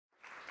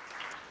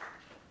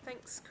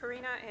Thanks,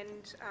 Karina,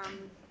 and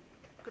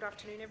good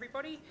afternoon,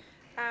 everybody.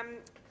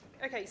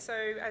 Okay, so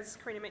as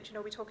Karina mentioned,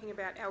 I'll be talking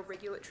about our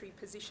regulatory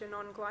position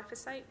on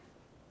glyphosate.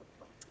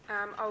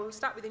 I'll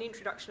start with an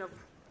introduction of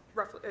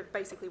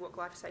basically what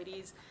glyphosate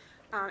is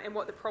and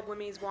what the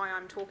problem is, why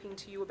I'm talking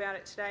to you about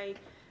it today,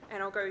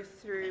 and I'll go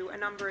through a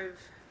number of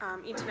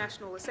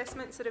international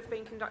assessments that have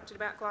been conducted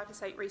about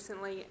glyphosate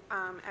recently,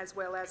 as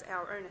well as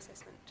our own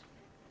assessment.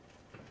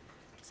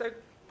 So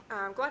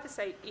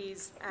glyphosate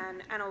is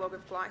an analogue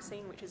of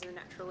glycine, which is a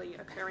naturally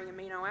occurring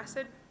amino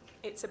acid.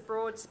 It's a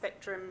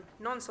broad-spectrum,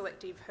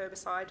 non-selective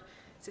herbicide.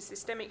 It's a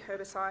systemic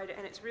herbicide,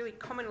 and it's really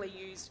commonly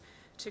used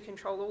to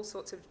control all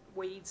sorts of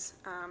weeds,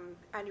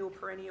 annual,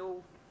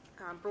 perennial,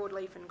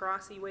 broadleaf and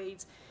grassy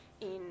weeds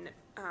in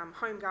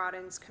home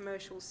gardens,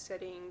 commercial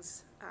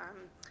settings,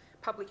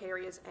 public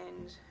areas,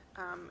 and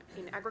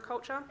in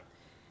agriculture.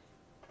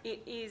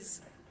 It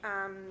is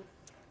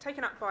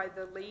taken up by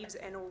the leaves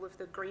and all of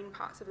the green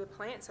parts of the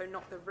plant, so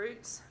not the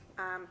roots,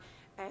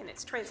 and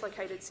it's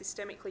translocated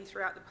systemically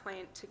throughout the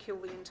plant to kill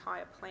the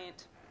entire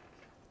plant.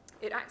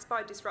 It acts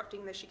by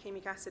disrupting the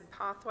shikimic acid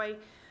pathway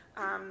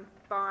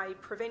by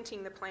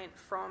preventing the plant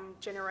from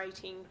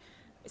generating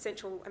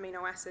essential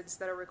amino acids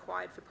that are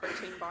required for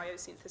protein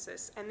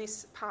biosynthesis, and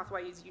this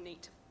pathway is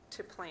unique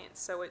to plants,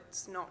 so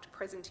it's not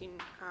present in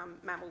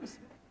mammals.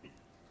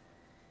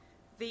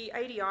 The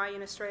ADI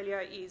in Australia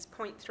is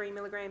 0.3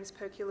 milligrams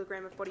per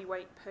kilogram of body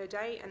weight per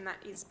day, and that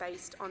is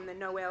based on the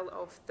NOEL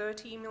of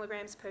 30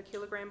 milligrams per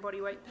kilogram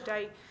body weight per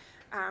day,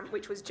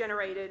 which was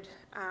generated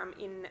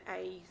in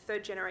a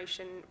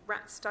third-generation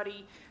rat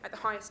study at the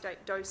highest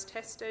dose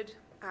tested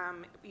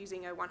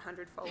using a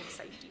 100-fold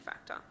safety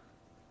factor.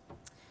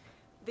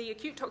 The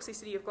acute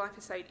toxicity of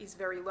glyphosate is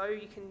very low.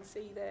 You can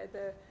see there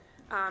the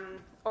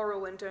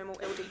oral and dermal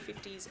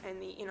LD50s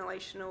and the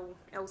inhalational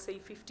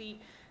LC50.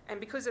 And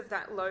because of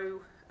that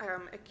low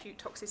acute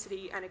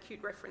toxicity, an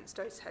acute reference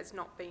dose has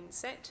not been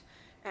set,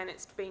 and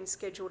it's been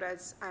scheduled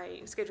as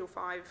a Schedule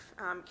 5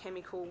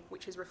 chemical,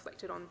 which is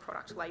reflected on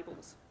product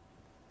labels.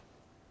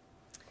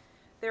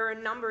 There are a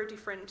number of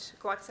different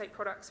glyphosate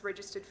products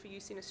registered for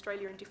use in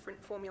Australia in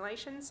different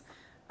formulations.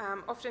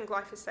 Often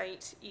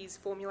glyphosate is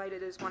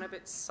formulated as one of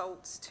its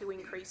salts to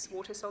increase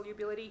water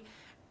solubility,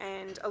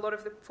 and a lot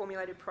of the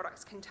formulated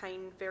products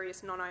contain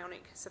various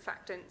non-ionic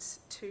surfactants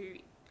to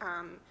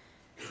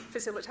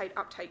facilitate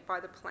uptake by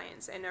the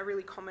plants, and a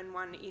really common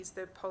one is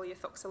the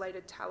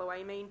polyethoxylated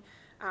taloamine,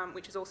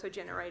 which has also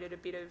generated a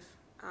bit of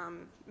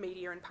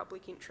media and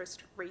public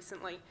interest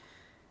recently.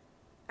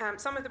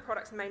 Some of the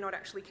products may not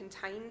actually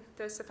contain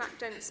the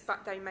surfactants,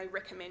 but they may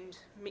recommend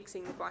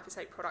mixing the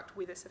glyphosate product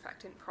with a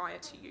surfactant prior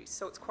to use,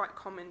 so it's quite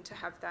common to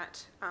have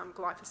that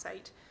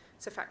glyphosate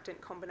surfactant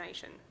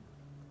combination.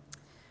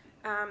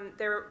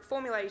 They're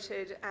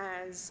formulated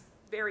as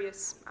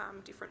various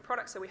different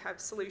products, so we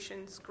have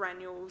solutions,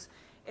 granules,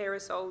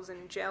 aerosols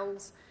and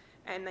gels,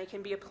 and they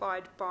can be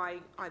applied by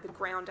either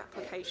ground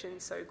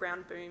applications, so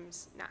ground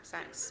booms,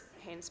 knapsacks,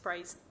 hand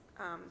sprays,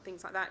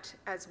 things like that,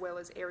 as well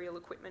as aerial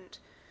equipment.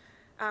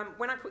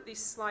 When I put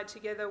this slide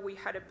together, we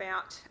had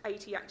about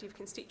 80 active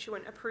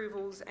constituent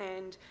approvals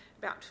and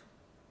about,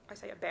 I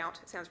say about,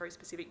 it sounds very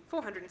specific,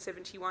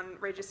 471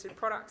 registered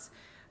products,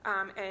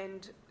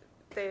 and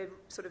they're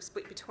sort of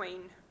split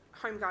between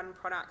home garden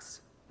products,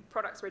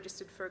 products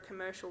registered for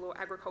commercial or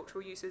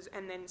agricultural uses,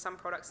 and then some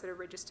products that are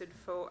registered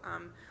for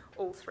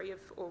all three of,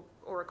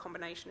 or a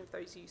combination of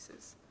those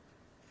uses.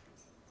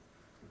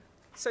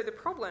 So the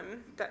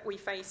problem that we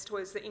faced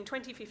was that in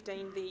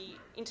 2015, the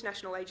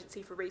International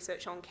Agency for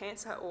Research on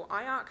Cancer, or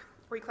IARC,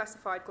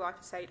 reclassified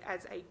glyphosate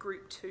as a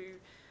Group 2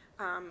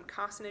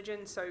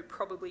 carcinogen, so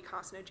probably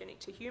carcinogenic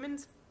to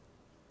humans.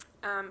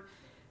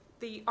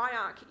 The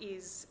IARC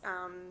is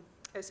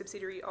a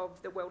subsidiary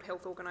of the World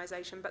Health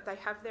Organization, but they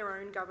have their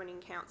own governing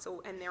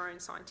council and their own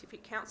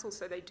scientific council,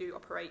 so they do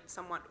operate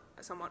somewhat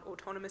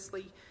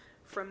autonomously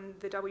from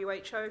the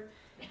WHO,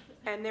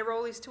 and their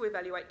role is to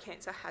evaluate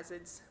cancer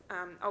hazards.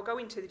 I'll go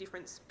into the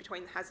difference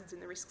between the hazards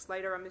and the risks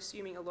later. I'm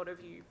assuming a lot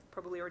of you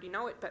probably already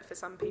know it, but for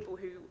some people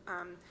who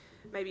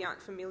maybe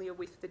aren't familiar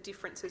with the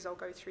differences, I'll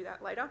go through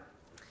that later.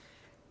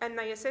 And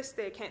they assess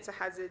their cancer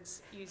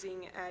hazards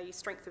using a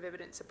strength of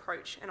evidence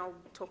approach, and I'll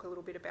talk a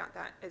little bit about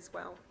that as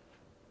well.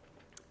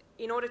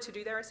 In order to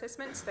do their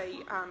assessments, they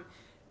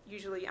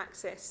usually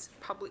access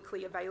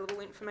publicly available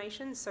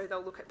information, so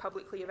they'll look at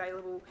publicly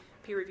available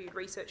peer-reviewed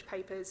research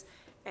papers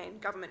and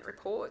government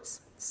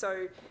reports.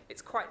 So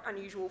it's quite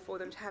unusual for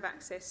them to have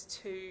access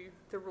to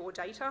the raw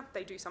data.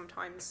 They do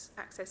sometimes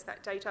access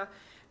that data,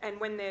 and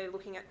when they're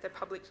looking at the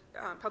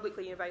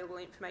publicly available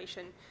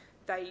information,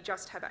 they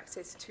just have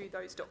access to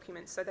those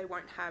documents, so they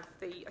won't have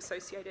the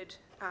associated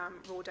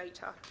raw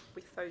data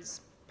with those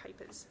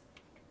papers.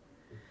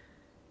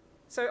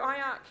 So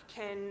IARC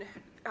can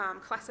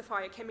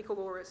classify a chemical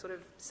or a sort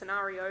of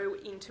scenario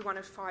into one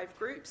of 5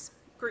 groups.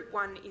 Group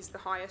 1 is the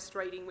highest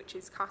rating, which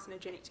is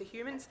carcinogenic to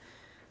humans,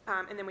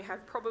 and then we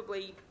have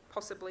probably,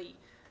 possibly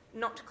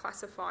not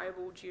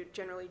classifiable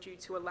generally due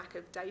to a lack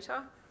of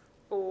data.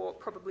 or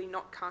probably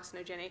not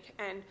carcinogenic.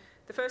 And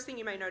the first thing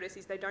you may notice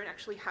is they don't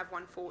actually have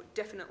one for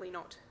definitely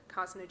not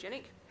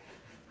carcinogenic.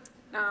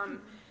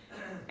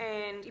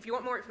 And if you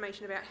want more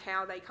information about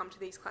how they come to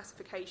these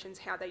classifications,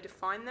 how they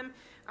define them,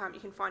 you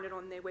can find it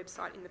on their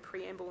website in the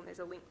preamble, and there's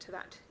a link to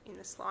that in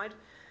the slide.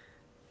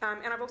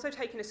 And I've also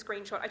taken a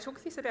screenshot. I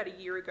took this about a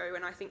year ago,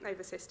 and I think they've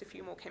assessed a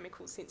few more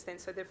chemicals since then,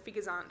 so the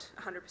figures aren't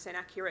 100%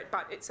 accurate,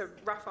 but it's a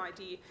rough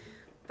idea.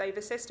 They've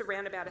assessed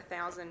around about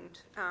 1,000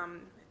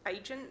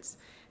 agents,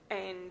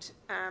 and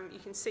you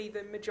can see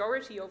the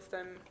majority of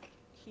them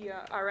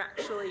here are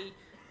actually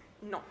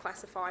not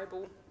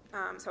classifiable.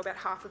 So about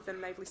half of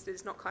them they've listed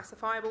as not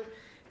classifiable.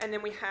 And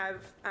then we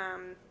have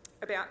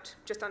about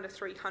just under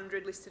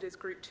 300 listed as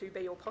group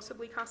 2B or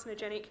possibly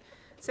carcinogenic,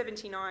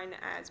 79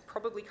 as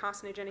probably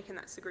carcinogenic, and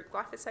that's the group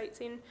glyphosate's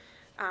in,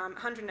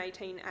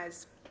 118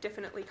 as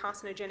definitely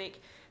carcinogenic,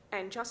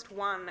 and just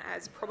one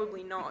as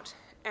probably not.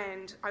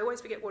 And I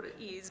always forget what it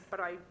is, but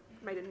I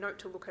made a note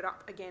to look it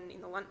up again in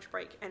the lunch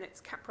break, and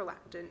it's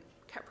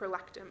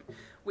caprolactam,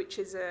 which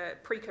is a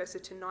precursor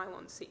to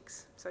nylon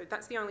 6. So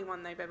that's the only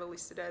one they've ever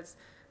listed as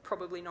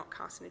probably not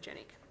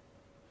carcinogenic.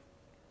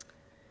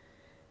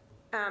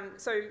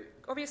 So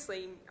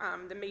obviously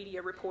the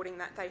media reporting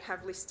that they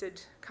have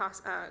listed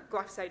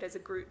glyphosate as a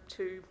group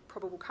 2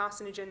 probable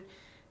carcinogen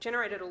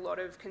generated a lot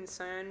of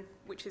concern,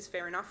 which is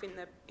fair enough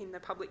in the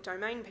public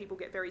domain. People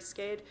get very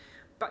scared.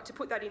 But to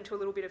put that into a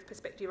little bit of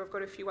perspective, I've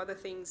got a few other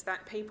things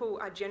that people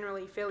are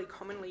generally fairly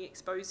commonly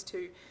exposed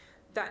to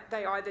that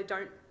they either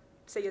don't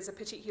see as a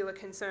particular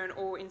concern,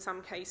 or in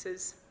some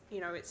cases,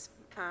 you know, it's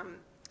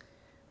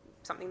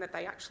something that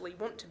they actually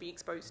want to be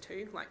exposed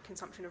to, like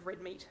consumption of red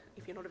meat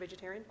if you're not a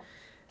vegetarian.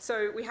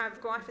 So we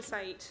have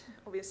glyphosate,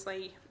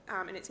 obviously,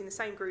 and it's in the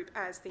same group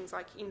as things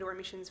like indoor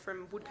emissions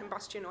from wood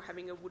combustion or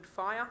having a wood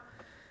fire,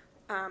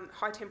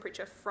 high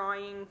temperature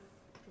frying,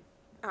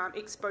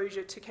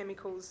 exposure to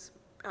chemicals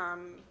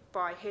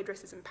by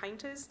hairdressers and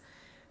painters,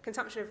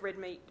 consumption of red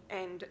meat,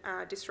 and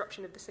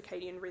disruption of the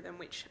circadian rhythm,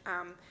 which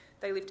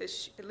they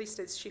list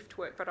as shift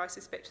work, but I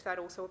suspect that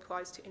also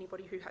applies to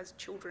anybody who has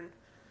children.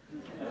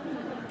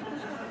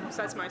 So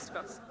that's most of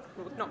us.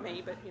 Well, not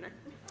me, but you know.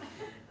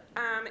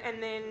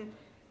 And then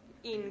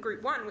in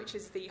group 1, which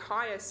is the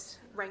highest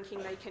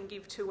ranking they can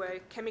give to a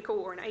chemical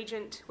or an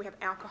agent, we have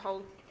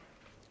alcohol.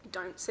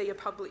 Don't see a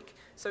public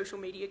social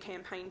media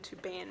campaign to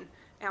ban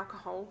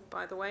alcohol,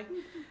 by the way.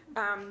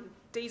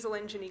 Diesel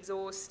engine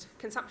exhaust,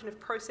 consumption of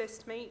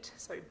processed meat,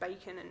 so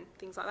bacon and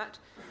things like that,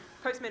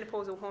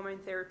 postmenopausal hormone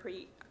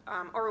therapy,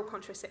 oral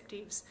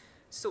contraceptives,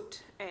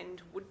 soot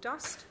and wood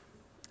dust.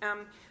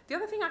 The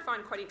other thing I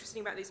find quite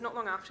interesting about this, not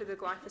long after the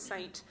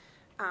glyphosate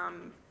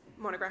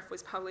monograph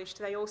was published,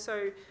 they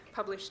also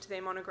published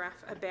their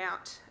monograph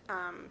about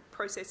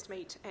processed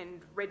meat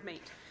and red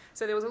meat.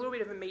 So there was a little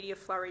bit of a media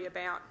flurry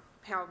about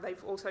how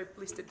they've also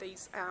listed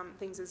these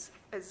things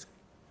as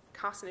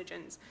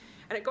carcinogens.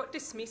 And it got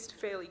dismissed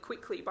fairly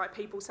quickly by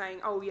people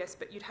saying, oh yes,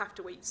 but you'd have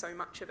to eat so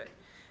much of it.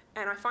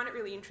 And I find it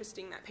really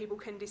interesting that people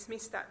can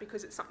dismiss that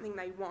because it's something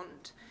they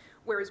want.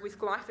 Whereas with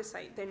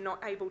glyphosate, they're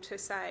not able to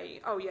say,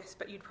 oh yes,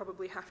 but you'd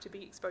probably have to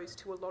be exposed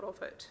to a lot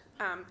of it.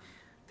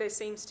 There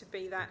seems to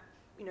be that,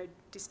 you know,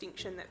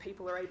 distinction that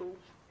people are able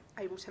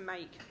to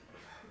make.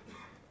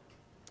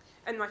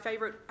 And my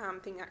favourite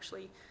thing,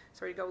 actually,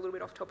 sorry to go a little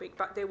bit off topic,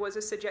 but there was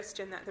a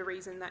suggestion that the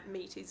reason that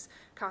meat is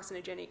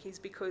carcinogenic is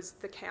because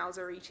the cows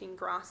are eating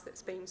grass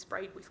that's been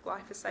sprayed with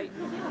glyphosate.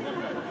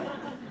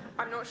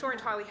 I'm not sure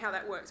entirely how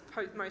that works,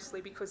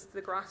 mostly because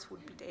the grass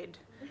would be dead,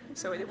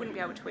 so they wouldn't be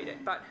able to eat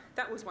it, but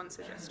that was one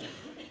suggestion.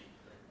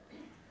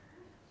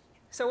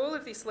 So all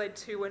of this led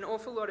to an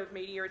awful lot of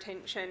media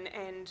attention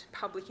and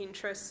public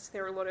interest.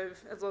 There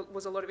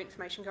was a lot of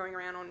information going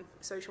around on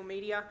social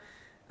media,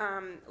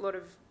 a lot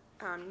of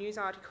news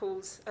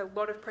articles, a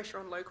lot of pressure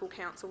on local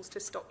councils to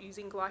stop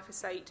using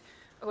glyphosate.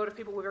 A lot of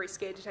people were very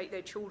scared to take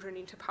their children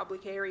into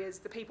public areas.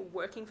 The people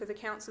working for the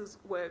councils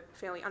were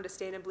fairly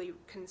understandably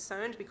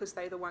concerned because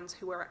they're the ones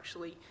who were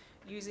actually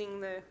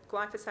using the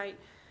glyphosate.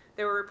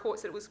 There were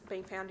reports that it was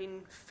being found in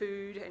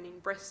food and in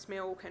breast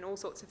milk and all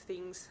sorts of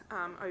things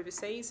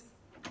overseas.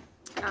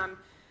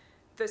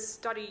 The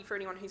study, for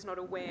anyone who's not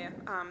aware,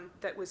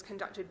 that was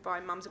conducted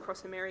by Mums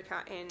Across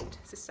America and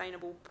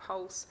Sustainable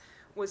Pulse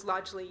was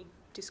largely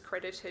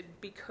discredited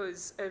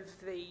because of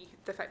the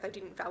fact they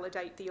didn't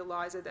validate the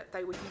ELISA that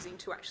they were using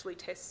to actually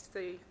test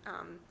the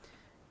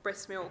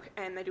breast milk,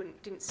 and they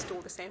didn't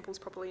store the samples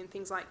properly and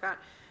things like that.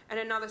 And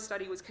another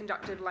study was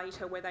conducted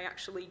later where they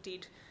actually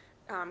did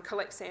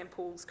collect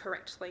samples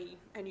correctly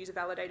and use a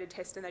validated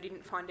test, and they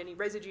didn't find any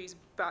residues,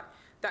 but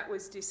that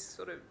was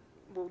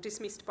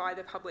dismissed by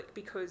the public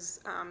because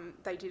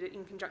they did it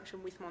in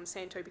conjunction with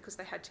Monsanto because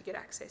they had to get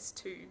access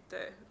to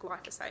the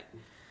glyphosate.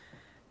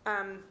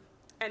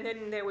 And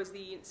then there was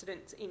the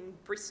incident in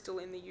Bristol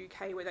in the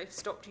UK where they've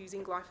stopped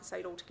using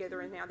glyphosate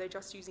altogether and now they're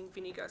just using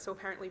vinegar. So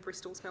apparently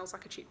Bristol smells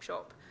like a chip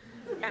shop,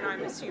 and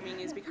I'm assuming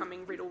is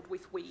becoming riddled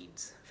with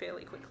weeds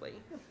fairly quickly.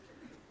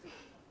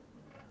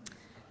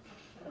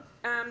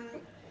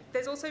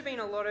 There's also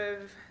been a lot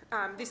of,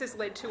 this has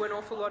led to an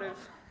awful lot of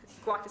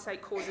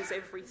glyphosate causes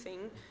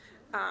everything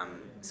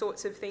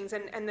sorts of things.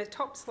 And the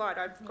top slide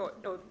I've got,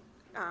 or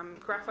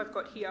graph I've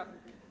got here,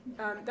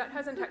 that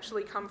hasn't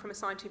actually come from a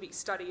scientific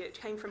study. It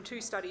came from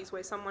 2 studies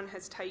where someone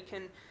has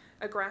taken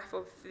a graph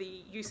of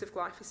the use of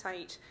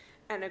glyphosate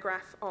and a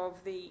graph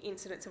of the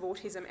incidence of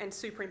autism and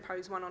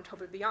superimposed one on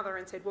top of the other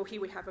and said, well, here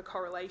we have a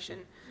correlation.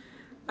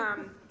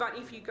 But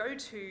if you go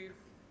to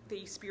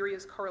the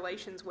spurious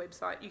correlations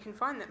website, you can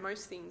find that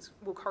most things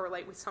will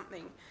correlate with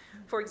something.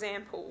 For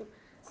example,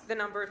 the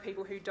number of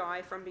people who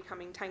die from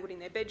becoming tangled in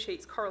their bed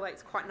sheets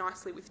correlates quite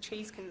nicely with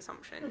cheese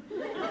consumption.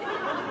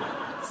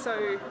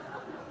 So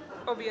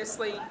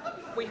obviously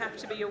we have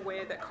to be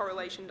aware that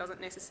correlation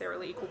doesn't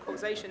necessarily equal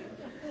causation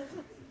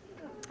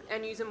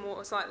and use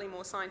a slightly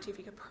more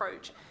scientific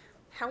approach.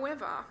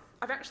 However,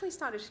 I've actually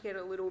started to get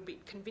a little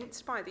bit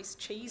convinced by this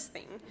cheese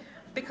thing,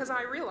 because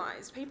I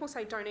realise people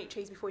say don't eat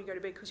cheese before you go to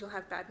bed because you'll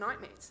have bad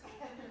nightmares.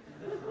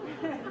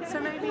 So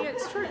maybe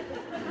it's true.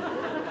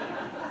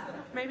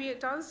 Maybe it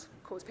does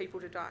cause people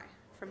to die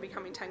from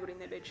becoming tangled in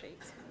their bed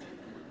sheets.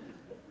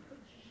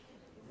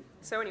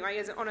 So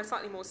anyway, on a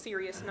slightly more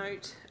serious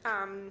note,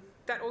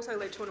 that also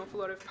led to an awful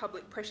lot of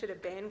public pressure to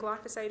ban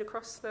glyphosate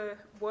across the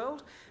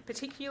world,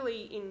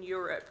 particularly in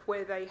Europe,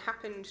 where they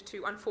happened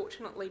to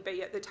unfortunately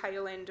be at the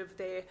tail end of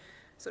their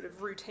sort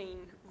of routine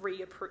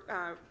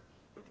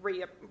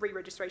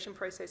re-registration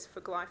process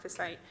for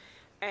glyphosate.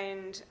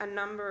 And a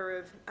number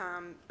of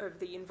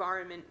the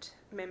environment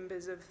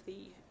members of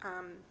the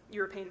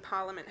European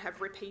Parliament have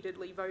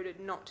repeatedly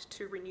voted not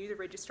to renew the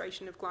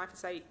registration of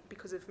glyphosate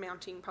because of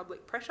mounting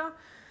public pressure.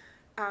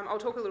 I'll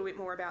talk a little bit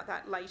more about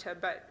that later,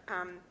 but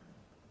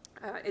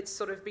it's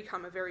sort of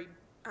become a very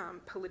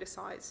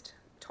politicised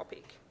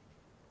topic.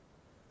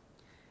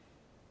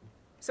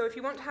 So if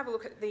you want to have a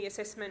look at the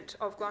assessment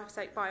of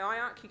glyphosate by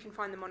IARC, you can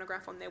find the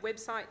monograph on their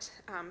website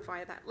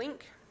via that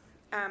link.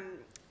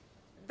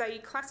 They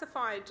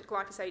classified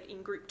glyphosate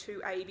in Group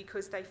 2A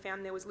because they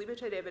found there was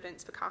limited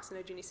evidence for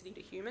carcinogenicity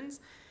to humans,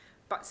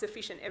 but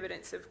sufficient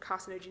evidence of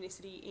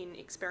carcinogenicity in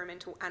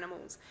experimental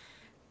animals.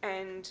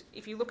 And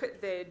if you look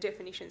at their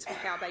definitions for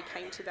how they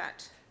came to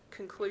that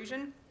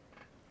conclusion,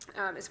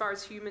 as far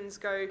as humans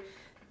go,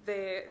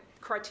 their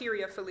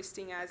criteria for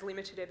listing as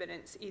limited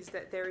evidence is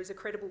that there is a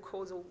credible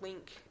causal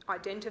link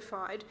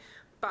identified,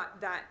 but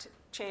that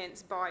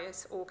chance,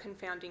 bias or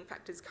confounding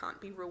factors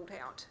can't be ruled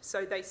out.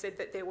 So they said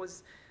that they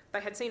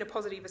had seen a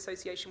positive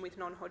association with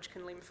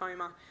non-Hodgkin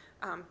lymphoma,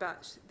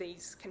 but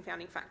these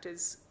confounding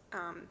factors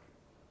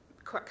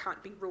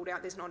can't be ruled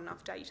out. There's not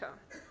enough data.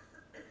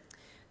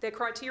 Their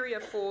criteria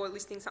for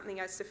listing something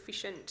as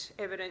sufficient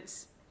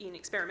evidence in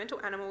experimental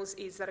animals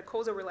is that a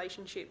causal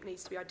relationship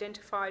needs to be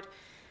identified,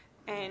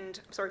 and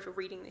I'm sorry for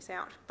reading this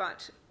out,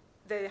 but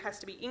there has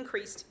to be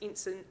increased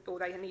incidence, or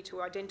they need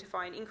to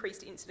identify an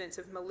increased incidence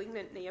of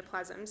malignant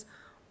neoplasms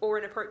or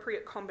an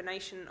appropriate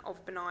combination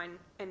of benign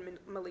and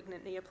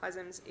malignant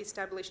neoplasms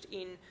established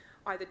in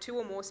either 2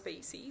 or more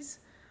species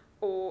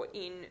or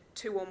in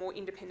 2 or more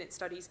independent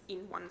studies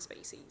in 1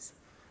 species.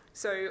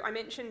 So I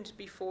mentioned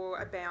before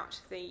about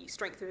the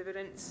strength of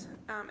evidence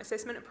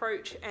assessment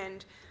approach,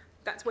 and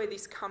that's where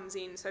this comes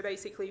in. So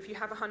basically, if you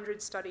have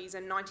 100 studies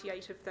and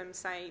 98 of them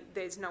say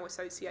there's no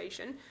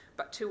association,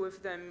 but 2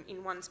 of them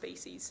in 1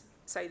 species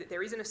say that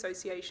there is an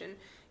association,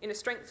 in a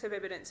strength of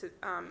evidence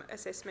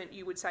assessment,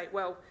 you would say,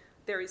 well,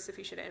 there is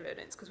sufficient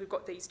evidence because we've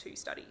got these 2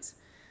 studies.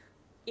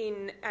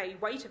 In a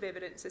weight of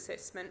evidence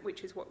assessment,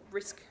 which is what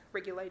risk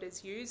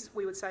regulators use,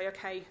 we would say,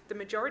 okay, the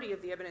majority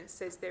of the evidence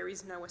says there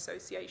is no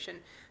association.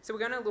 So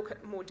we're going to look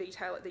at more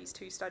detail at these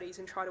 2 studies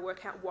and try to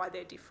work out why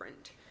they're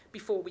different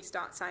before we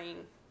start saying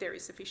there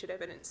is sufficient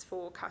evidence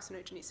for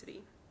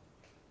carcinogenicity.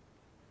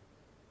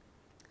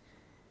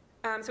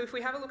 So if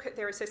we have a look at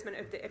their assessment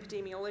of the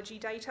epidemiology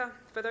data,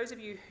 for those of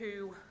you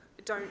who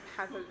don't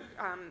have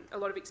a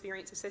lot of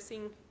experience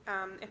assessing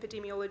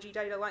epidemiology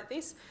data like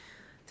this,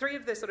 3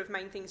 of the sort of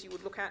main things you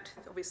would look at,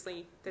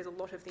 obviously there's a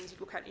lot of things you'd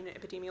look at in an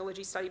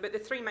epidemiology study, but the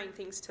 3 main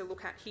things to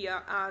look at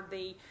here are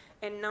the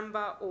N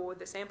number or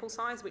the sample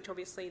size, which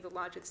obviously the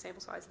larger the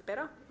sample size the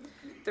better,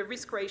 the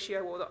risk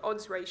ratio or the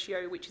odds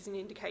ratio, which is an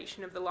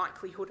indication of the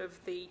likelihood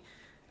of the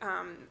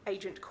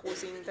agent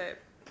causing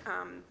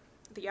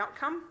the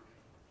outcome.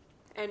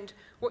 And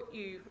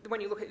when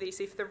you look at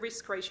this, if the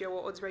risk ratio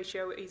or odds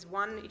ratio is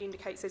 1, it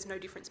indicates there's no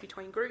difference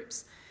between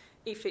groups.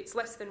 If it's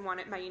less than 1,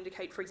 it may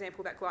indicate, for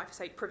example, that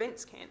glyphosate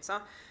prevents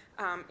cancer.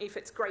 If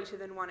it's greater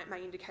than 1, it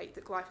may indicate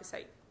that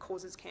glyphosate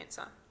causes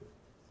cancer.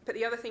 But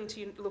the other thing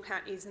to look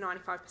at is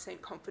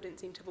 95%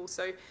 confidence interval.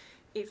 So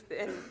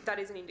and that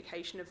is an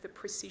indication of the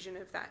precision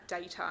of that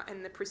data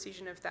and the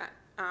precision of that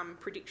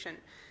prediction.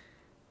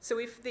 So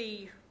if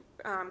the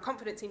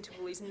confidence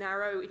interval is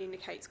narrow, it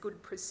indicates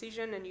good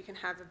precision and you can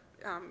have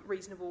a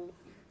reasonable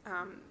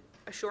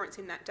assurance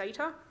in that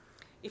data.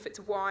 If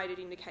it's wide, it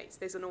indicates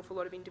there's an awful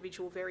lot of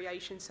individual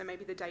variation, so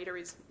maybe the data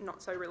is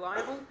not so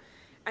reliable.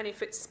 And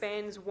if it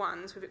spans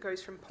 1, so if it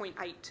goes from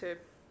 0.8 to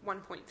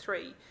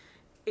 1.3,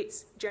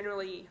 it's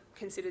generally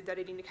considered that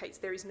it indicates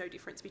there is no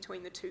difference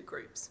between the 2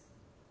 groups.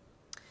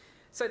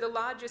 So the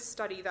largest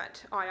study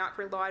that IARC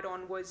relied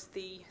on was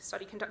the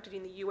study conducted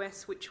in the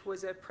US, which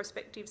was a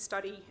prospective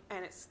study,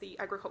 and it's the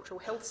Agricultural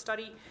Health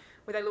Study,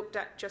 where they looked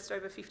at just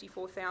over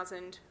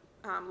 54,000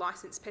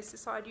 licensed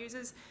pesticide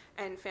users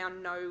and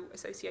found no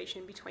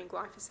association between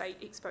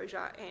glyphosate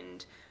exposure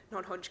and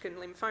non-Hodgkin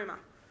lymphoma.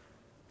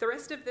 The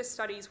rest of the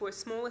studies were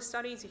smaller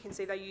studies. You can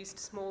see they used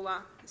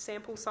smaller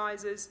sample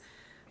sizes,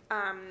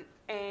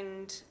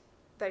 and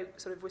they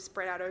sort of were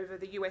spread out over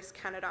the US,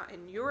 Canada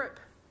and Europe.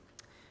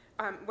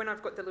 When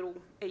I've got the little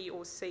E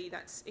or C,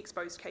 that's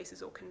exposed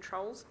cases or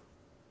controls.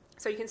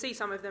 So you can see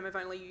some of them have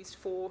only used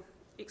 4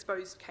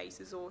 exposed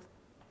cases or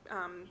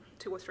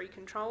 2 or 3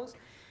 controls.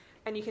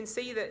 And you can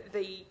see that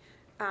the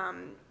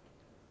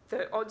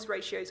odds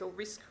ratios or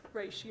risk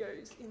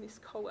ratios in this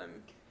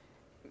column,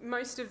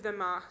 most of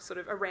them are sort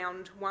of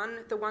around 1.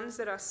 The ones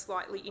that are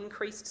slightly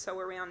increased, so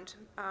around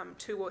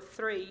 2 or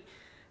 3,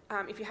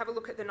 if you have a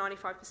look at the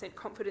 95%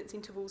 confidence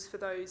intervals for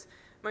those,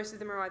 most of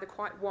them are either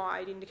quite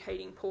wide,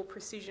 indicating poor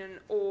precision,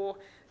 or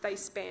they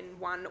span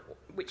 1,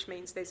 which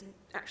means there's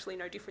actually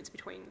no difference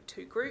between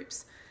 2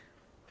 groups,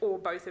 or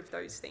both of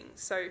those things.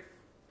 So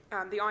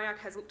the IARC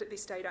has looked at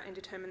this data and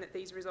determined that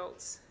these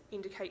results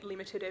indicate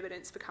limited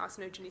evidence for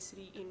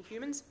carcinogenicity in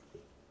humans.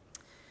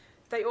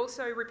 They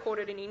also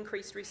reported an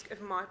increased risk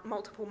of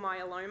multiple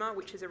myeloma,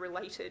 which is a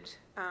related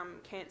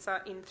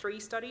cancer, in 3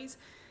 studies.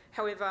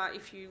 However,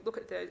 if you look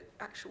at the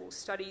actual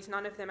studies,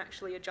 none of them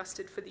actually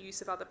adjusted for the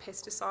use of other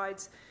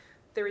pesticides.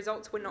 The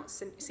results were not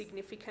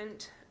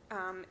significant,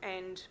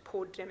 and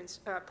poor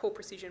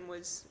precision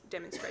was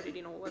demonstrated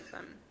in all of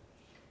them.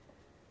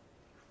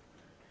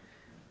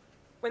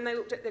 When they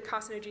looked at the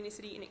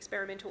carcinogenicity in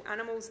experimental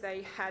animals,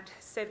 they had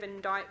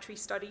 7 dietary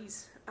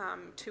studies,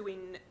 2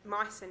 in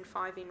mice and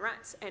 5 in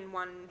rats, and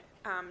 1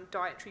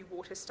 dietary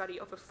water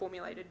study of a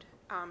formulated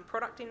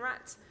product in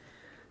rats.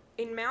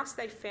 In mouse,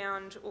 they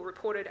found or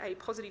reported a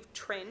positive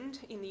trend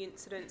in the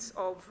incidence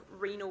of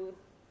renal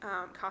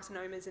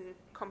carcinomas and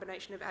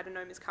combination of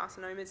adenomas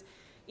carcinomas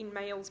in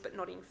males but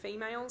not in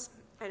females,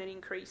 and an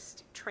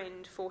increased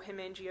trend for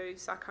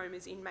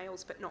hemangiosarcomas in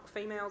males but not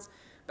females,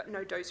 but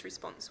no dose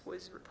response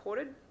was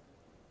reported.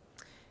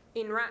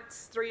 In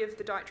rats, 3 of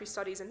the dietary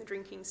studies and the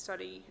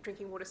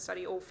drinking water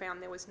study all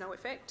found there was no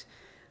effect,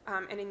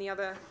 and in the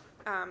other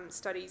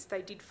studies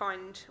they did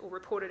find or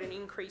reported an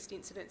increased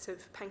incidence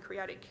of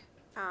pancreatic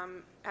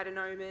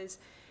adenomas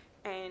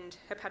and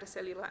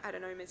hepatocellular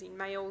adenomas in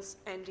males,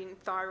 and in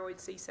thyroid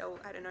C-cell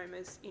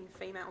adenomas in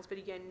females, but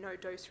again no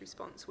dose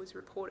response was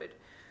reported.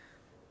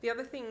 The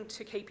other thing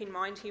to keep in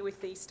mind here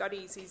with these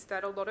studies is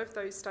that a lot of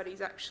those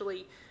studies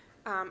actually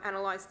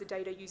analysed the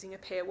data using a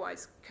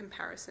pairwise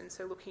comparison,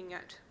 so looking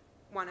at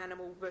one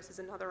animal versus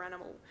another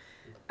animal,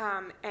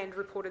 and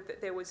reported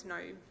that there was no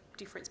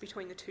difference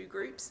between the 2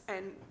 groups.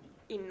 And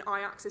in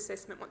IARC's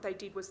assessment, what they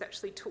did was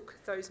actually took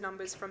those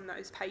numbers from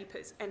those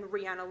papers and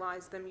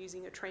reanalysed them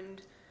using a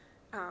trend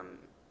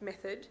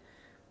method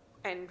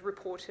and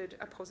reported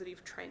a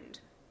positive trend.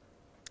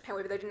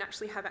 However, they didn't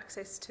actually have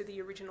access to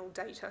the original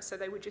data, so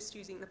they were just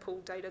using the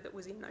pooled data that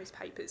was in those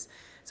papers.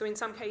 So in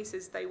some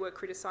cases, they were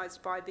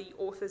criticised by the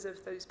authors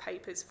of those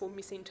papers for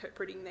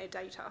misinterpreting their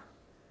data.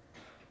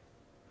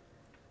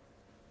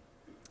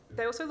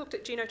 They also looked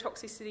at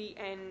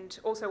genotoxicity and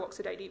also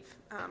oxidative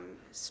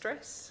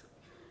stress.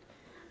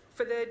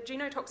 For the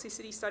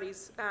genotoxicity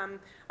studies,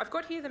 I've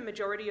got here the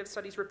majority of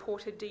studies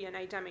reported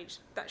DNA damage.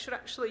 That should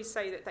actually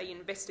say that they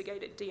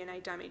investigated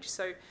DNA damage.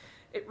 So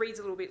it reads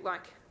a little bit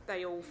like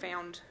they all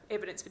found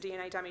evidence for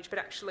DNA damage, but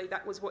actually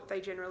that was what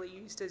they generally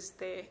used as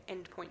their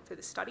endpoint for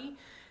the study.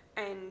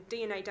 And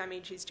DNA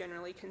damage is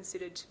generally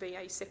considered to be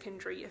a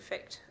secondary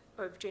effect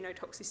of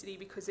genotoxicity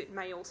because it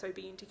may also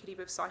be indicative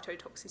of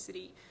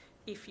cytotoxicity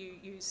if you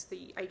use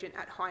the agent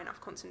at high enough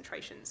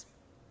concentrations.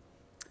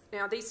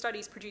 Now, these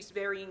studies produced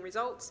varying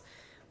results.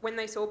 When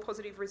they saw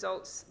positive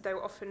results, they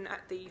were often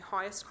at the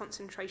highest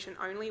concentration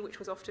only, which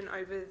was often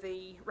over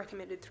the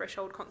recommended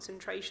threshold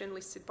concentration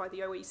listed by the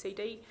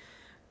OECD,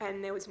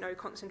 and there was no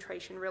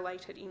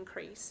concentration-related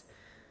increase.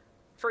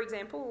 For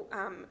example,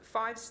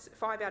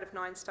 5 out of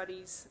 9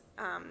 studies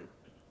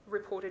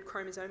reported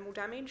chromosomal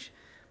damage,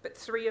 but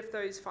 3 of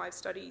those 5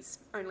 studies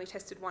only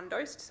tested 1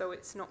 dose, so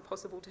it's not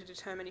possible to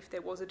determine if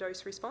there was a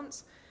dose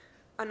response.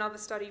 Another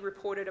study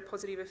reported a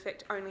positive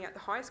effect only at the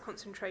highest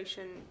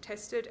concentration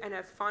tested, and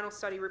a final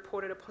study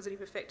reported a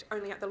positive effect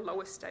only at the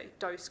lowest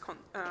dose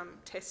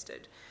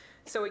tested.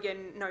 So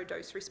again, no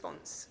dose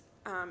response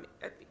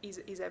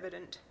is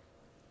evident.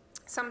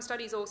 Some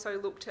studies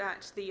also looked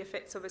at the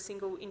effects of a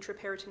single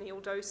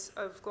intraperitoneal dose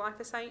of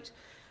glyphosate,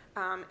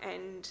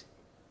 and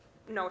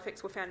no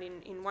effects were found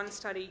in one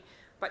study,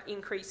 but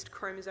increased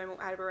chromosomal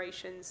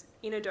aberrations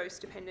in a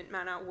dose-dependent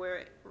manner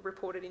were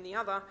reported in the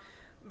other.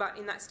 But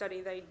in that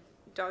study, they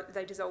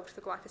dissolved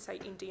the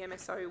glyphosate in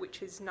DMSO,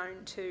 which is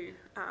known to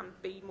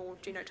be more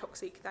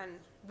genotoxic than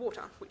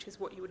water, which is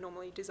what you would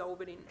normally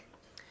dissolve it in.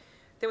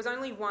 There was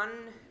only 1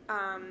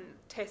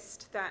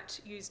 test that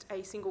used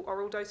a single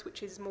oral dose,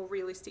 which is more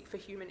realistic for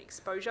human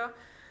exposure,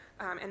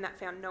 and that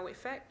found no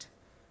effect.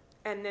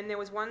 And then there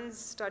was 1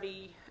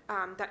 study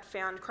that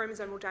found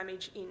chromosomal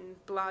damage in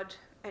blood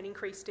and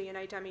increased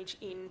DNA damage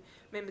in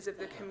members of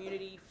the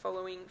community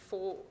following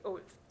 4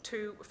 or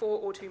 2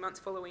 months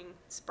following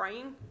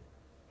spraying.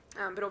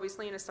 But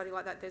obviously in a study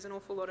like that, there's an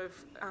awful lot of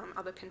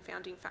other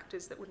confounding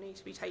factors that would need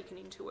to be taken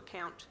into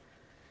account.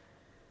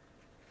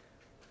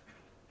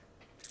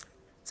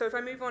 So if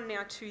I move on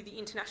now to the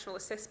international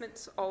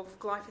assessments of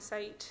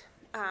glyphosate,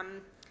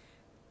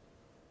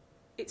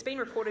 it's been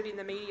reported in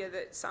the media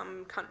that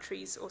some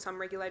countries or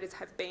some regulators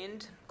have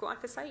banned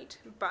glyphosate,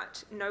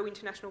 but no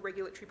international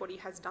regulatory body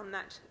has done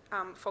that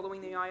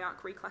following the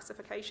IARC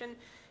reclassification.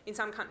 In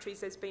some countries,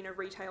 there's been a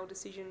retail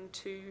decision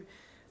to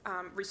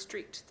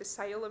restrict the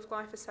sale of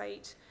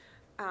glyphosate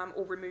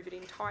or remove it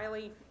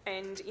entirely.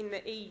 And in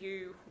the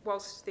EU,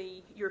 whilst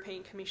the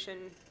European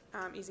Commission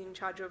is in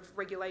charge of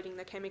regulating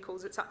the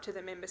chemicals, it's up to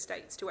the member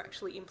states to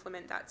actually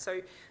implement that. So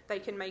they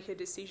can make a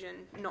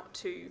decision not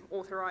to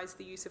authorise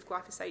the use of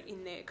glyphosate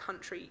in their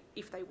country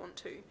if they want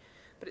to,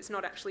 but it's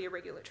not actually a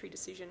regulatory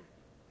decision.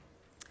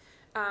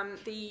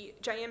 The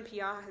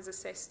JMPR has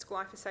assessed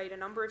glyphosate a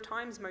number of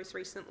times, most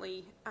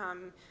recently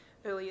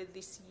earlier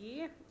this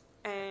year,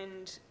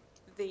 and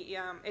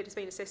it has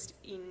been assessed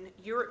in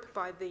Europe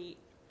by the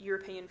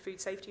European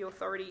Food Safety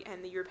Authority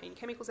and the European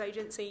Chemicals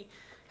Agency,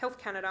 Health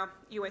Canada,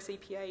 US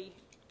EPA,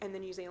 and the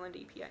New Zealand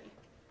EPA.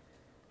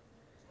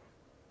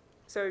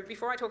 So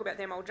before I talk about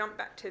them, I'll jump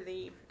back to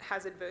the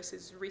hazard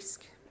versus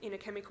risk in a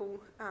chemical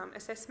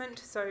assessment.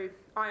 So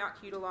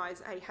IARC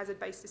utilise a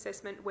hazard-based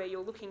assessment where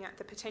you're looking at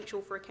the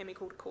potential for a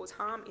chemical to cause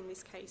harm, in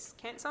this case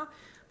cancer,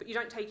 but you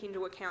don't take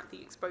into account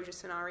the exposure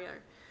scenario.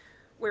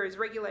 Whereas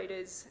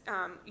regulators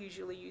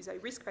usually use a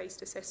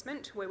risk-based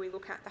assessment where we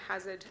look at the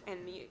hazard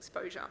and the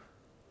exposure.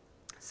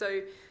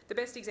 So the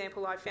best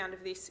example I've found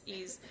of this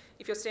is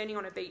if you're standing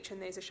on a beach and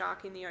there's a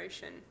shark in the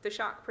ocean, the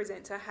shark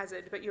presents a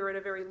hazard, but you're at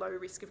a very low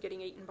risk of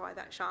getting eaten by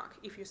that shark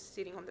if you're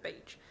sitting on the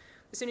beach.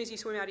 As soon as you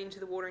swim out into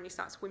the water and you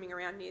start swimming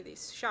around near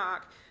this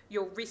shark,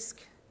 your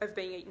risk of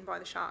being eaten by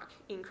the shark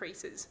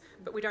increases.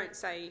 But we don't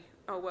say,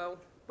 oh, well,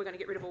 we're going to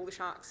get rid of all the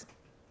sharks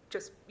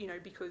just,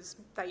 because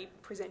they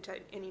present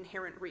an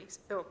inherent risk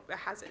or a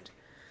hazard.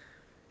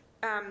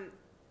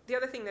 The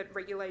other thing that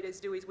regulators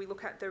do is we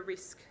look at the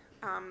risk,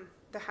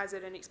 the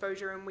hazard and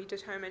exposure, and we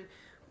determine,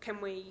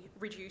 can we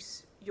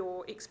reduce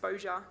your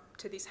exposure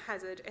to this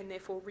hazard and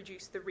therefore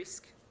reduce the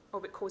risk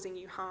of it causing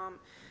you harm.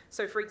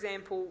 So for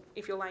example,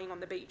 if you're laying on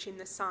the beach in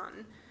the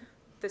sun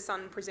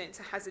presents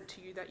a hazard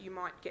to you that you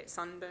might get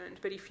sunburned,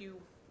 but if you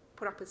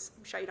put up a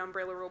shade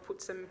umbrella or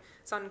put some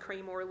sun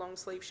cream or a long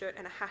sleeve shirt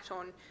and a hat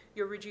on,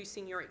 you're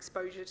reducing your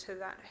exposure to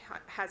that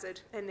hazard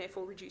and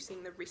therefore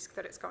reducing the risk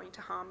that it's going to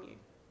harm you.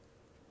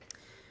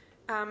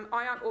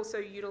 IARC also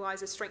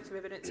utilises a strength of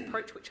evidence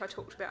approach, which I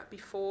talked about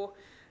before,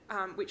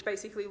 which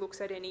basically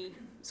looks at any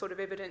sort of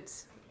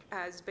evidence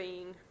as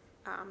being,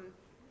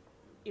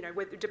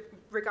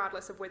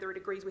 regardless of whether it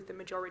agrees with the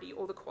majority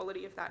or the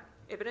quality of that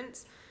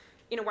evidence.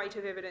 In a weight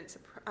of evidence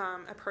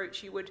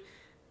approach, you would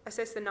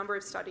assess the number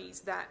of studies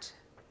that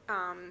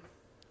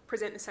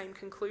present the same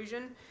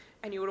conclusion,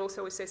 and you would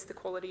also assess the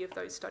quality of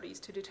those studies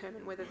to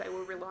determine whether they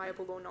were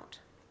reliable or not.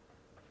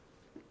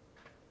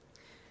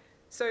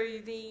 So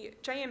the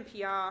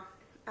JMPR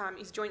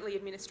is jointly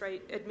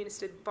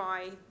administered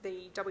by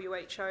the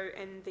WHO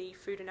and the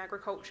Food and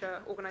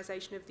Agriculture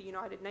Organisation of the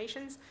United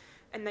Nations,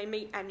 and they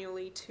meet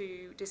annually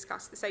to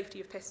discuss the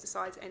safety of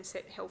pesticides and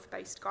set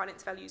health-based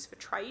guidance values for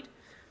trade.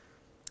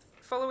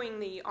 Following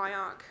the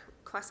IARC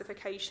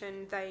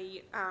classification,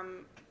 they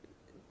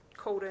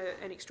called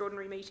an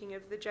extraordinary meeting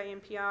of the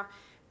JMPR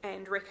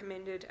and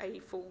recommended a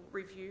full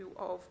review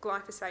of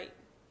glyphosate,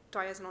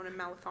 diazinon and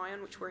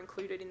malathion, which were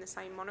included in the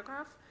same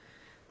monograph.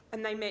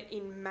 And they met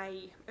in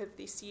May of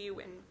this year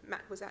when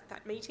Matt was at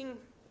that meeting.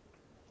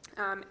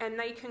 And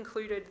they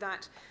concluded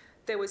that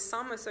there was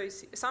some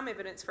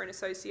evidence for an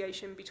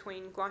association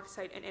between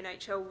glyphosate and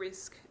NHL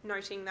risk,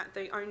 noting that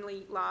the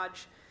only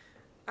large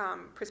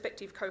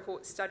prospective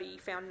cohort study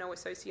found no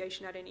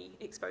association at any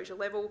exposure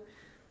level.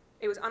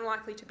 It was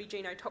unlikely to be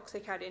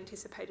genotoxic at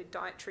anticipated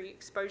dietary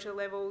exposure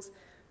levels.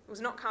 It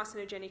was not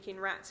carcinogenic in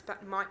rats,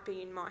 but might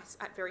be in mice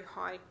at very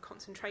high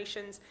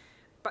concentrations,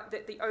 but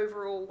that the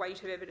overall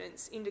weight of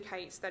evidence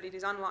indicates that it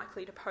is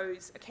unlikely to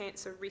pose a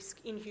cancer risk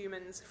in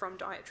humans from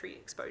dietary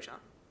exposure.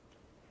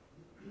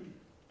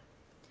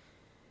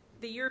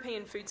 The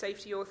European Food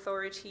Safety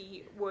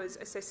Authority was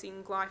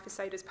assessing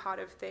glyphosate as part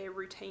of their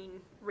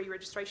routine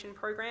re-registration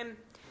program,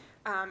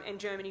 and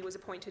Germany was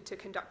appointed to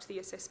conduct the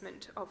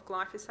assessment of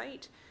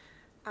glyphosate.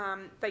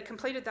 They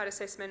completed that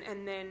assessment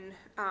and then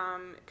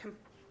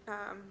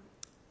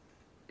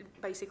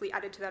basically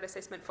added to that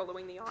assessment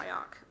following the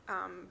IARC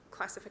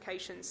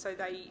classification. So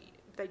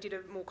they did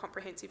a more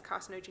comprehensive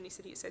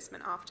carcinogenicity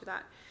assessment after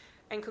that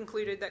and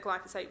concluded that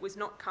glyphosate was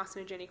not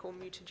carcinogenic or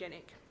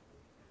mutagenic.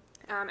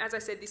 As I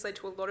said, this led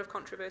to a lot of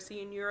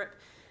controversy in Europe.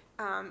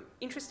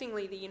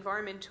 Interestingly, the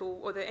environmental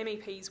or the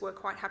MEPs were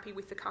quite happy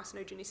with the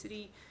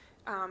carcinogenicity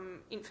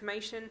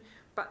information,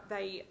 but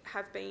they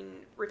have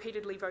been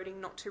repeatedly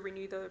voting not to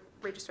renew the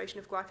registration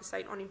of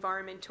glyphosate on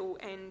environmental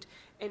and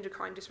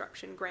endocrine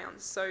disruption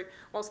grounds. So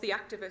whilst the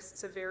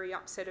activists are very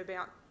upset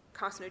about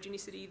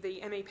carcinogenicity,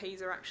 the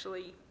MEPs are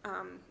actually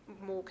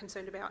more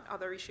concerned about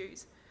other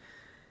issues.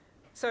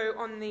 So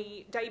on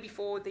the day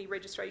before the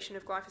registration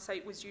of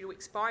glyphosate was due to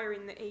expire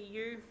in the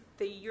EU,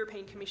 the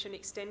European Commission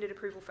extended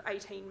approval for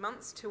 18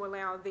 months to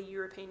allow the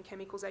European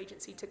Chemicals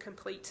Agency to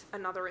complete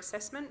another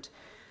assessment.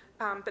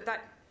 But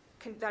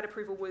that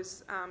approval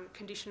was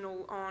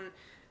conditional on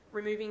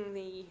removing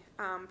the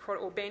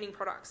or banning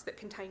products that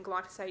contain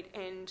glyphosate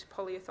and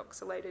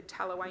polyethoxylated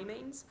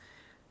taloamines,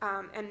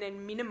 and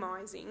then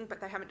minimising,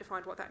 but they haven't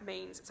defined what that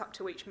means. It's up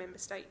to each member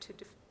state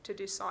to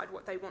decide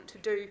what they want to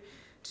do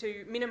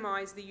to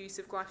minimise the use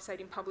of glyphosate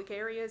in public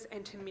areas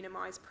and to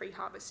minimise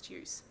pre-harvest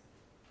use.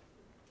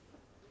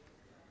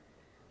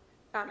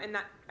 And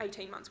that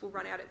 18 months will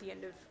run out at the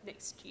end of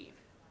next year.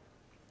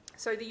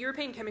 So the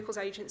European Chemicals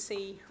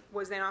Agency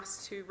was then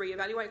asked to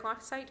re-evaluate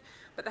glyphosate,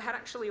 but they had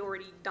actually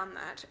already done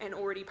that and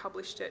already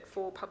published it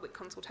for public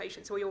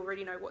consultation, so we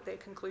already know what their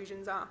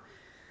conclusions are.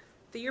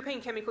 The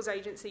European Chemicals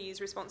Agency is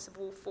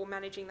responsible for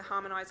managing the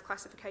harmonised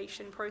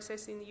classification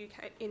process in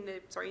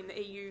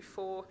the EU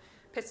for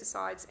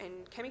pesticides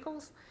and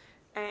chemicals,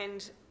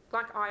 and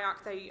like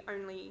IARC, they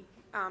only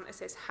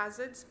assess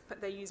hazards,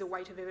 but they use a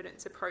weight of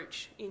evidence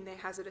approach in their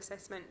hazard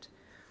assessment.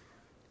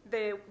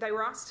 They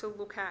were asked to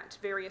look at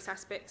various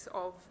aspects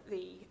of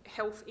the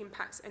health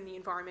impacts and the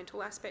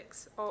environmental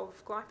aspects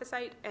of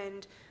glyphosate,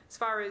 and as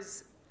far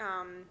as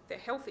their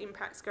health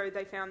impacts go,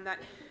 they found that,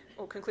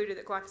 or concluded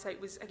that glyphosate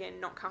was, again,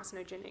 not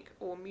carcinogenic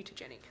or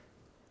mutagenic.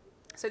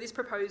 So this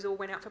proposal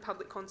went out for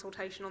public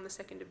consultation on the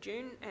 2nd of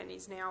June and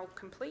is now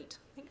complete,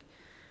 I think.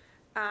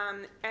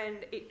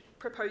 And it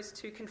proposed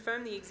to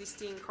confirm the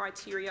existing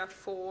criteria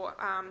for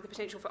the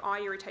potential for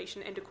eye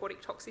irritation and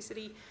aquatic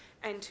toxicity,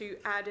 and to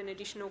add an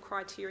additional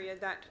criteria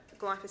that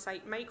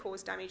glyphosate may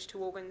cause damage to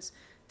organs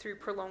through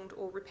prolonged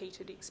or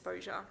repeated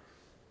exposure.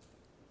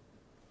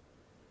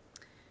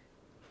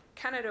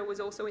 Canada was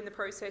also in the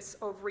process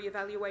of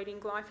re-evaluating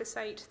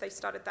glyphosate. They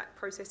started that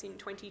process in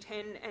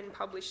 2010 and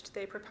published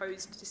their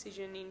proposed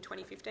decision in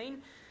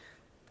 2015.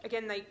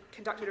 Again, they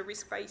conducted a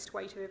risk-based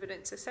weight of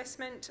evidence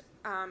assessment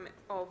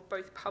of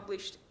both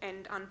published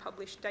and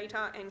unpublished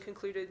data, and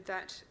concluded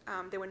that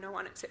there were no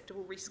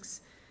unacceptable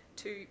risks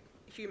to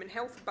human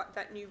health, but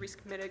that new risk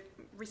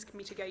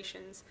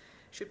mitigations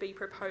should be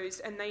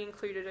proposed, and they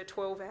included a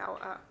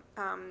 12-hour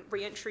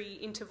re-entry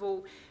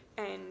interval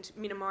and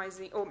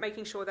minimising or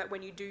making sure that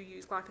when you do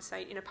use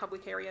glyphosate in a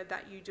public area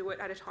that you do it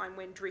at a time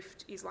when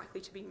drift is likely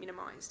to be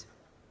minimised.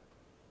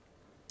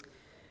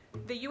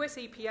 The US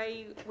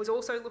EPA was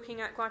also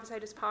looking at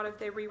glyphosate as part of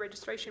their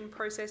re-registration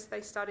process.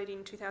 They started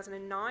in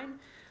 2009.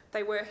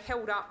 They were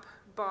held up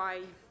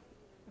by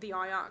the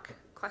IARC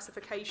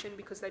classification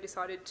because they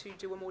decided to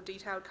do a more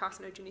detailed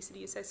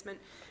carcinogenicity assessment,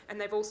 and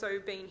they've also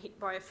been hit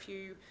by a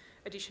few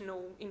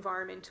additional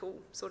environmental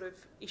sort of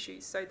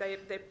issues. So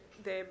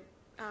their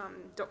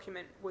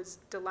document was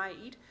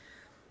delayed.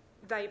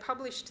 They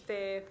published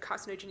their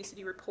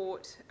carcinogenicity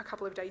report a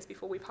couple of days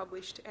before we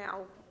published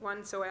our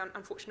one, so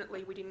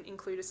unfortunately we didn't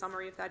include a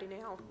summary of that in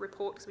our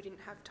report because we didn't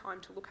have time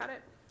to look at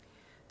it.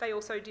 They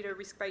also did a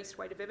risk-based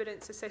weight of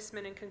evidence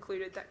assessment and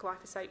concluded that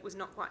glyphosate was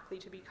not likely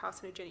to be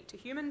carcinogenic to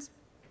humans.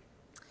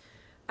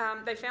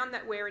 They found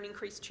that where an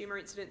increased tumour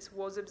incidence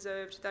was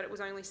observed, that it was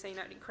only seen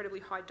at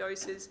incredibly high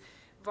doses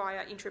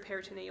via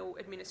intraperitoneal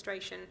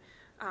administration,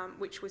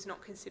 which was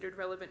not considered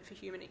relevant for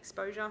human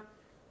exposure.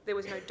 There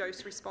was no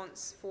dose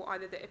response for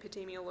either the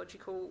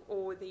epidemiological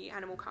or the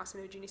animal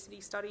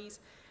carcinogenicity studies,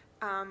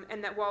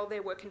 and that while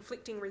there were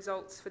conflicting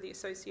results for the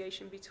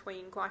association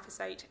between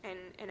glyphosate and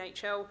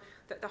NHL,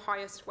 that the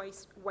highest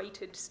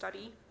weighted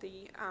study,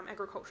 the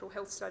agricultural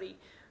health study,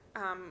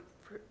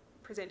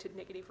 presented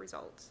negative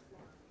results.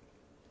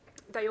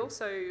 They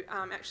also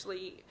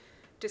actually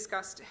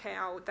discussed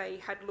how they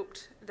had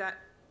looked that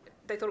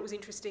they thought it was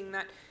interesting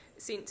that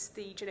since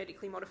the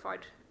genetically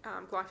modified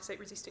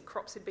glyphosate-resistant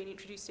crops had been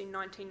introduced in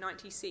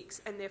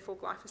 1996 and therefore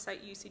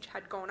glyphosate usage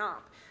had gone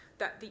up,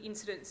 that the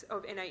incidence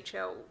of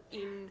NHL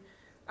in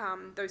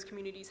those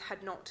communities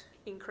had not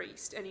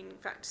increased and in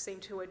fact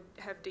seemed to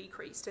have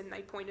decreased. And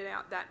they pointed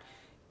out that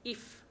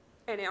if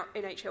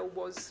NHL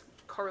was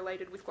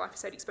correlated with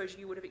glyphosate exposure,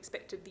 you would have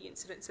expected the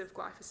incidence of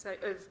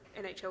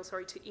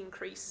NHL to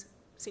increase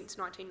since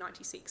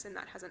 1996, and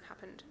that hasn't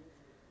happened.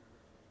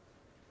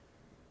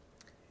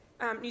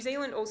 New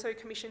Zealand also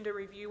commissioned a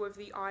review of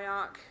the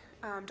IARC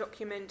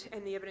document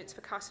and the evidence for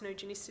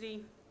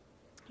carcinogenicity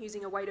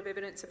using a weight of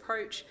evidence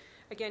approach,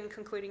 again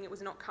concluding it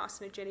was not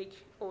carcinogenic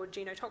or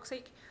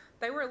genotoxic.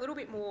 They were a little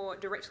bit more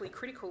directly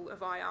critical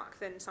of IARC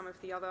than some of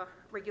the other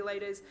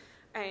regulators,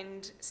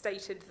 and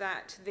stated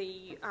that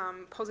the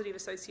positive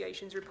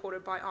associations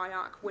reported by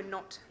IARC were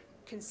not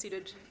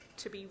considered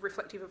to be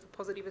reflective of a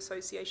positive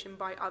association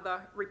by other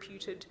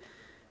reputed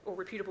or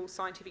reputable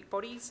scientific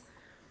bodies.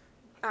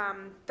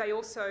 They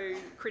also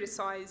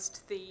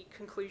criticised the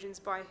conclusions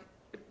by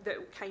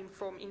that came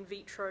from in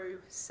vitro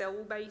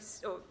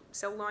cell-based or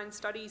cell line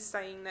studies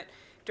saying that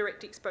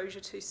direct exposure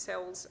to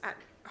cells at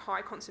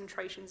high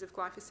concentrations of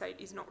glyphosate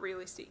is not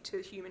realistic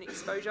to human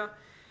exposure.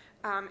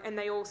 And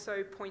they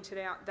also pointed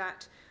out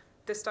that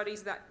the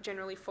studies that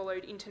generally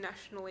followed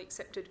internationally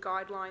accepted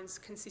guidelines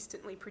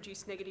consistently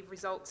produced negative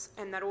results,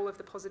 and that all of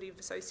the positive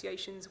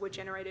associations were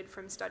generated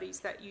from studies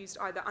that used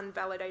either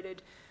unvalidated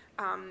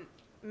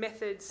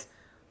methods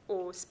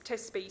or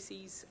test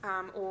species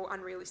or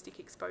unrealistic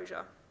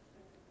exposure.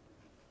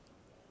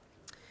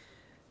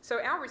 So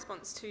our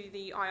response to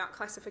the IARC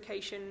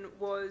classification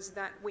was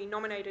that we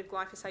nominated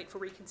glyphosate for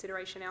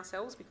reconsideration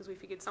ourselves because we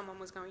figured someone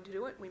was going to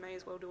do it. We may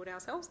as well do it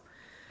ourselves.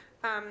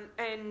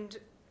 And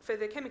for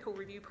the chemical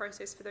review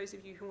process, for those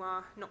of you who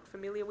are not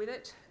familiar with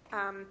it,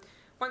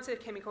 once a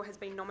chemical has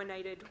been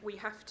nominated, we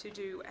have to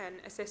do an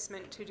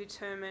assessment to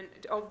determine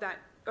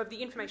of the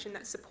information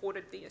that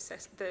supported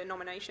the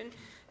nomination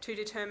to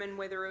determine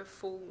whether a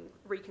full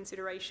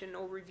reconsideration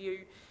or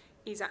review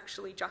is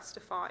actually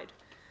justified.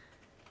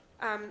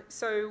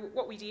 So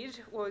what we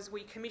did was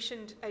we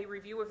commissioned a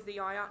review of the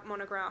IARC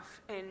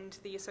monograph and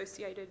the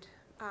associated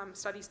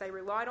studies they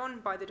relied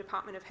on by the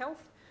Department of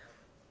Health.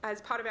 As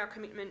part of our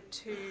commitment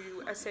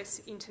to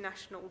assess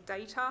international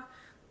data,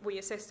 we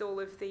assessed all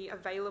of the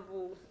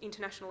available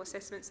international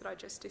assessments that I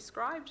just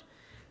described,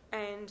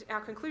 and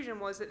our conclusion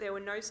was that there were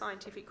no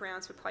scientific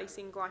grounds for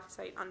placing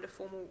glyphosate under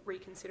formal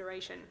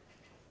reconsideration.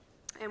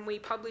 And we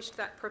published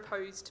that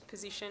proposed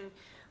position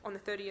on the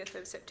 30th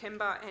of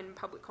September, and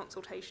public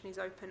consultation is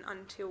open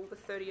until the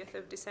 30th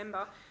of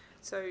December,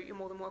 so you're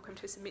more than welcome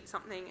to submit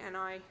something, and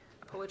I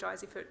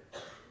apologise if it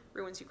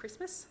ruins your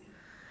Christmas.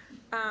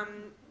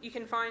 You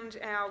can find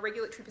our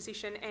regulatory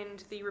position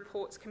and the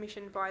reports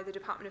commissioned by the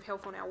Department of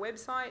Health on our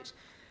website.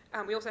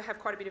 We also have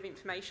quite a bit of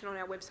information on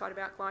our website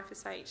about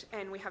glyphosate,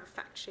 and we have a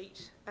fact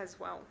sheet as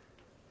well.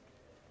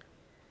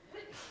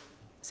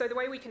 So the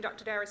way we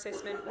conducted our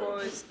assessment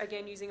was,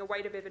 again, using a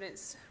weight of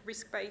evidence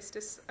risk-based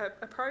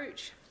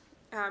approach.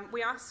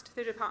 We asked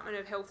the Department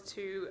of Health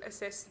to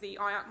assess the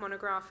IARC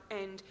monograph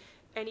and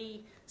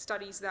any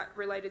studies that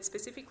related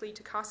specifically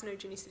to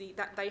carcinogenicity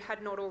that they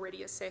had not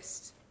already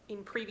assessed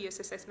in previous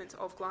assessments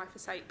of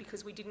glyphosate,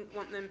 because we didn't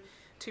want them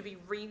to be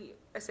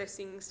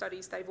reassessing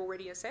studies they've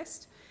already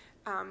assessed,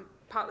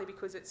 partly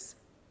because it's,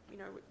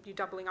 you're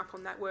doubling up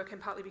on that work, and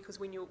partly because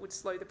we knew it would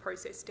slow the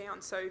process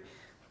down. So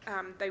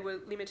they were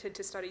limited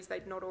to studies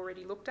they'd not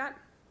already looked at.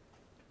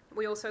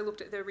 We also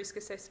looked at the risk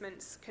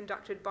assessments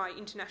conducted by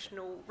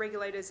international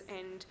regulators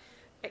and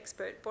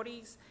expert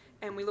bodies,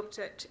 and we looked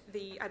at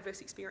the adverse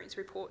experience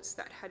reports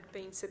that had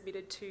been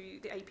submitted to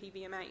the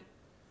APVMA.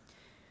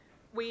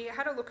 We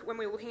had a look, when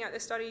we were looking at the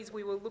studies,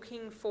 we were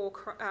looking for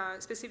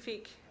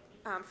specific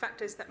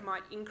factors that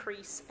might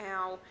increase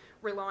our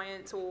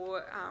reliance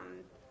or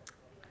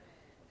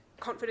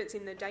confidence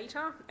in the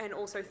data, and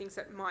also things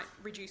that might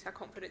reduce our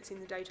confidence in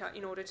the data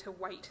in order to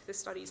weight the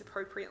studies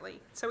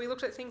appropriately. So we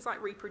looked at things like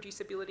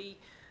reproducibility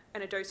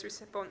and a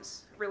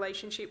dose-response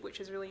relationship, which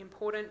is really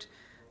important,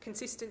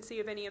 consistency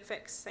of any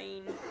effects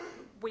seen.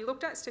 We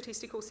looked at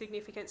statistical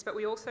significance, but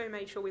we also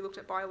made sure we looked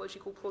at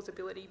biological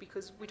plausibility,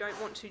 because we don't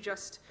want to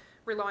just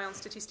rely on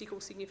statistical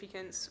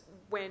significance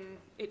when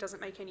it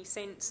doesn't make any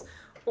sense,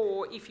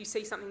 or if you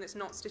see something that's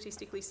not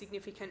statistically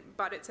significant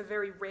but it's a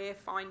very rare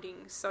finding,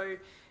 so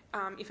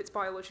if it's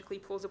biologically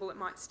plausible it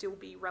might still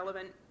be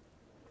relevant.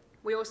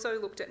 We also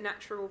looked at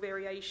natural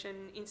variation,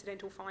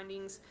 incidental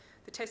findings,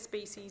 the test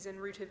species and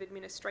route of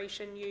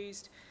administration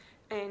used,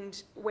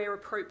 and where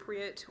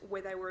appropriate,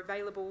 where they were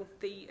available,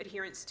 the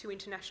adherence to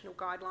international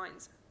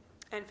guidelines.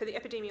 And for the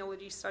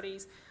epidemiology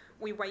studies,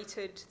 we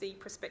weighted the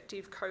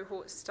prospective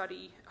cohort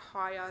study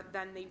higher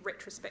than the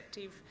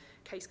retrospective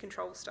case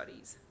control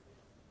studies.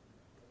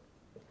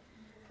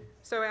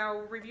 So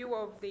our review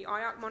of the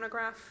IARC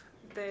monograph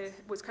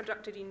was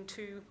conducted in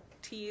 2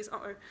 tiers.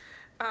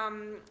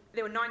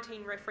 There were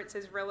 19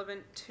 references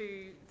relevant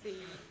to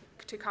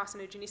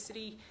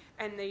carcinogenicity,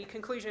 and the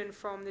conclusion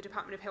from the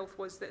Department of Health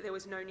was that there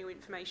was no new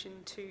information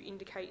to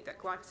indicate that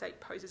glyphosate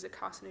poses a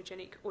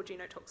carcinogenic or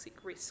genotoxic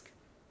risk.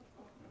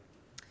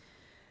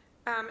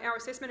 Our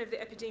assessment of the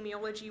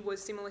epidemiology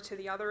was similar to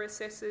the other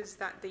assessors,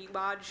 that the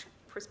large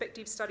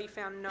prospective study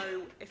found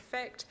no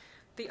effect.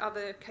 The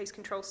other case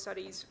control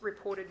studies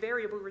reported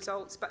variable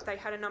results, but they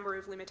had a number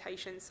of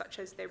limitations, such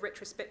as they're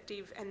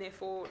retrospective and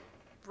therefore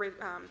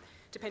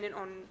dependent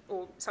on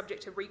or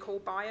subject to recall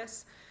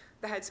bias.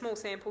 They had small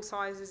sample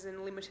sizes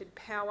and limited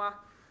power.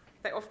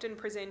 They often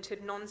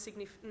presented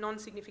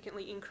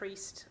non-significantly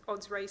increased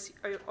odds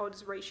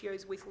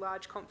ratios with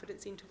large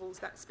confidence intervals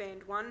that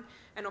spanned 1,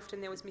 and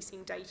often there was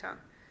missing data.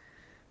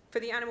 For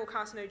the animal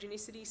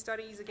carcinogenicity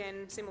studies,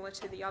 again, similar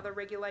to the other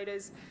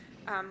regulators,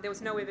 there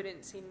was no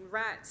evidence in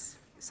rats,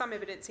 some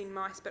evidence in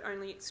mice, but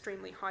only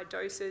extremely high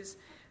doses.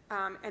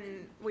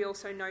 And we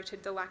also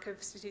noted the lack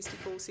of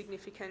statistical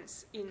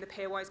significance in the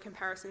pairwise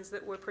comparisons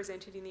that were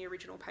presented in the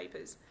original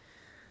papers.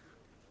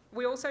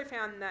 We also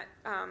found that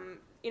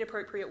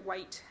inappropriate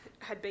weight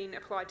had been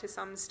applied to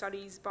some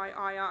studies by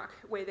IARC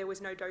where there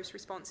was no dose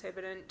response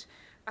evident,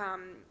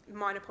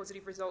 minor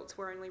positive results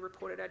were only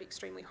reported at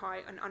extremely high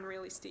and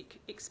unrealistic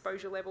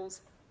exposure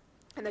levels,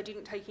 and they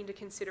didn't take into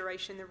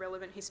consideration the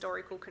relevant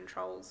historical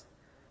controls.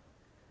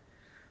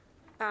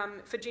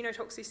 For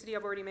genotoxicity,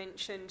 I've already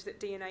mentioned that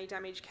DNA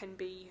damage can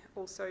be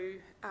also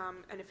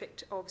an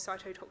effect of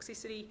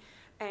cytotoxicity,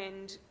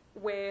 and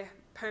where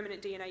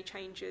permanent DNA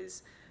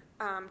changes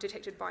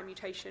detected by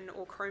mutation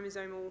or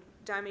chromosomal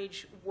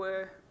damage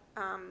were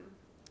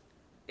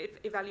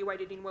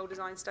evaluated in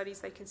well-designed studies,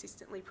 they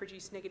consistently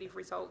produced negative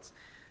results.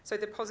 So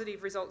the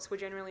positive results were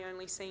generally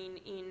only seen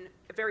in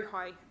very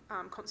high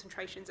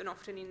concentrations, and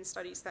often in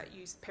studies that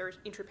use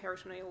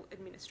intraperitoneal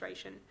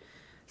administration.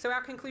 So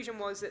our conclusion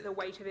was that the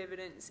weight of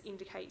evidence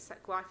indicates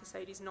that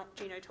glyphosate is not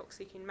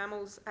genotoxic in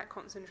mammals at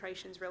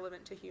concentrations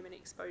relevant to human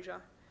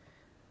exposure.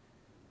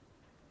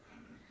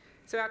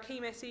 So our key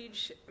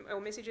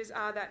messages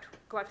are that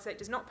glyphosate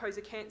does not pose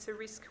a cancer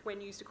risk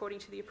when used according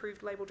to the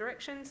approved label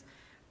directions,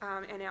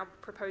 and our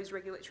proposed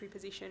regulatory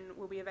position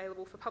will be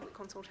available for public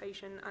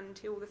consultation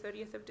until the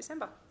 30th of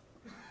December.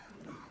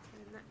 And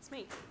that's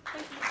me.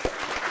 Thank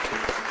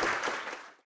you.